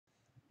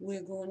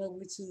We're going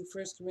over to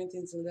 1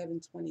 Corinthians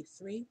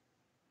 11:23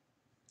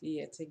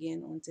 yet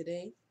again on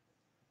today.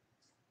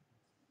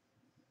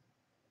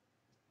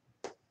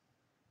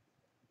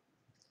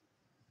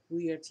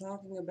 We are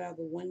talking about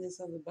the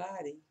oneness of the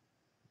body.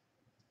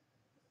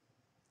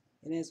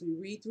 And as we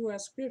read through our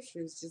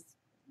scriptures, just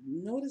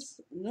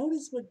notice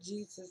what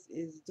Jesus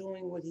is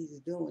doing, what he's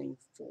doing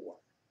for.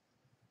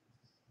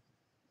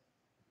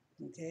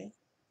 Okay?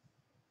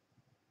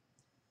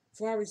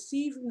 For I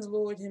received from the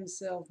Lord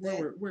himself that...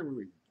 Where were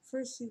we?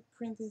 1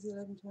 Corinthians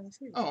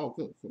 11:23. Oh,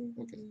 cool.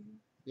 Okay.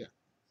 Yeah.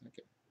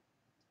 Okay.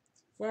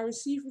 For I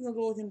received from the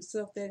Lord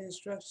himself that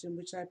instruction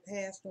which I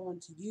passed on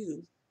to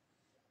you,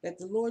 that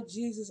the Lord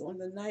Jesus, on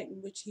the night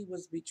in which he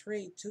was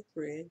betrayed, took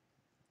bread,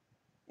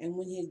 and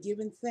when he had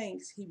given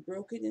thanks, he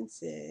broke it and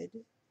said,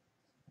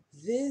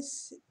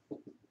 "This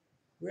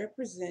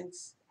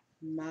represents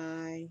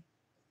my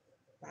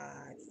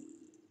body."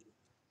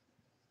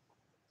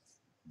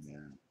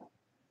 Yeah.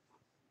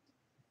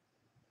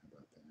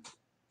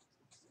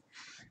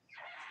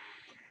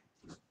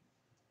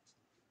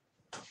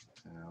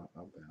 How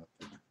about that? How about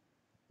that?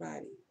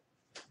 Body,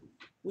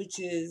 which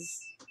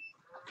is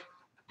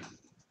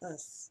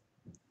us.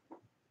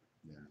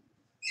 Yeah.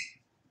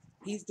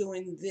 He's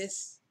doing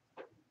this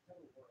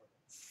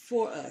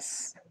for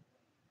us.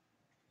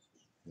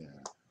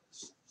 Yeah.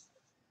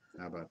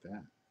 How about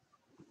that?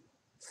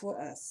 For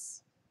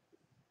us.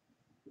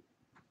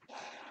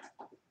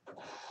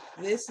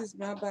 This is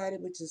my body,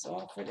 which is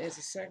offered as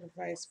a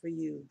sacrifice for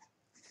you.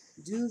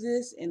 Do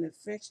this in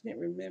affectionate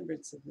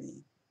remembrance of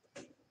me.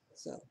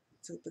 So,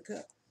 took the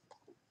cup.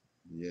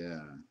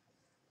 Yeah.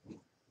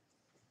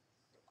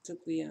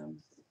 Took the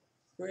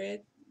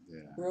bread.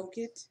 Yeah. Broke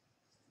it.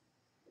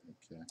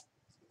 Okay.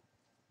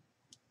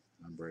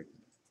 I'm breaking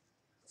it.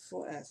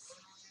 For us.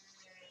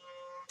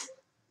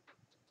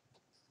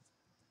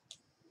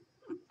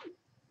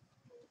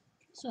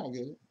 It's all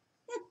good.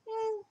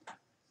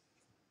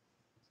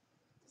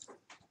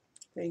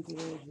 Thank you,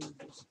 Lord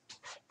Jesus.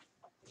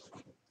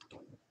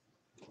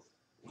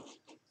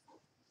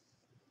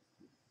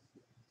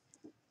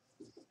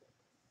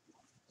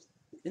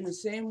 In the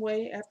same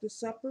way, after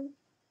supper,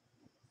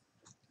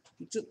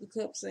 he took the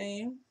cup,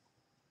 saying,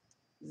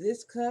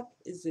 "This cup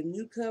is the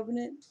new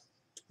covenant,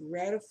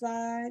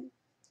 ratified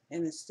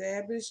and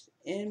established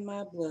in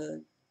my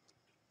blood.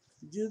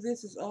 Do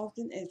this as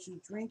often as you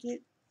drink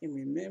it in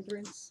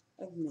remembrance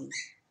of me."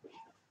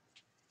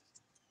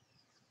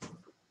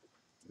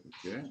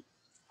 Okay.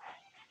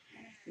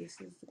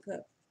 This is the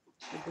cup,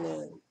 the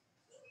blood.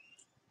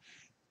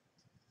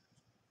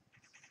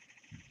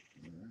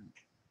 All right.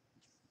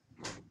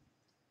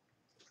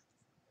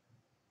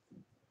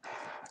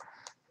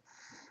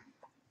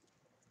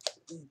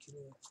 Thank you,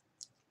 Lord.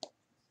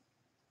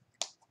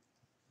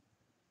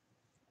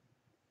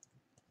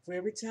 For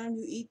every time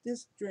you eat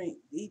this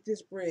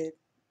bread,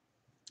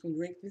 and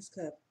drink this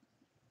cup,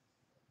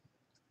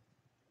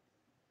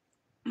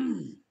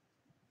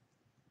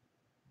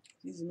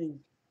 excuse me,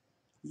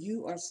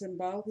 you are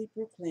symbolically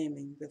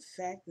proclaiming the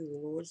fact of the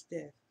Lord's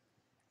death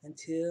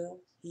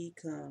until he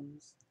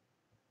comes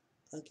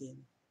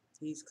again.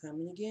 He's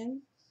coming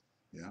again.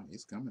 Yeah,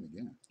 he's coming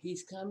again.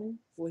 He's coming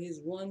for his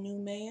one new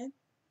man.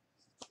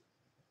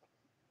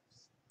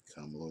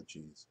 Come, Lord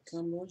Jesus.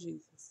 Come, Lord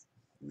Jesus.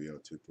 We are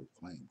to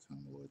proclaim,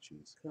 come, Lord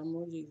Jesus. Come,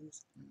 Lord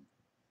Jesus. Yeah.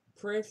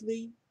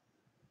 Prayerfully,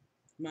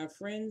 my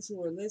friends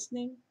who are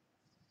listening,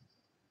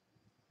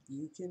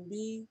 you can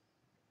be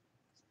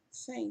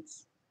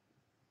saints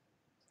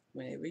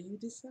whenever you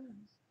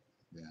decide.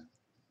 Yeah.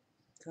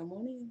 Come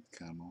on in.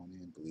 Come on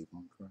in. Believe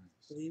on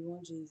Christ. Believe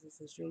on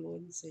Jesus as your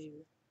Lord and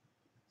Savior.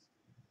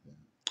 Yeah.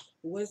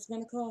 What's it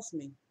going to cost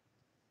me?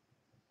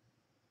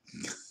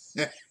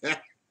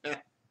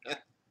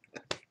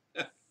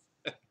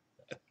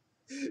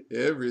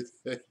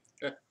 Everything.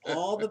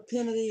 All the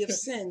penalty of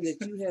sin that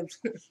you have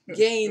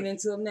gained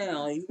until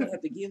now, you're going to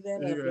have to give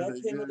that up.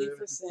 That penalty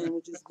for sin,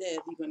 which is death,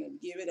 you're going to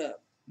give it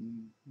up.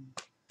 Mm-hmm.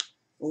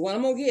 Well, what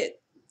I'm going to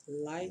get?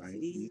 Life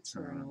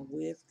eternal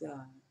with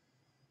God.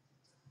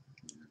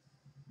 Yeah.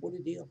 What a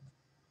deal.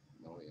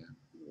 Oh, yeah.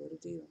 What a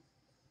deal.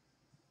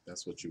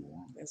 That's what you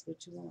want. That's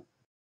what you want.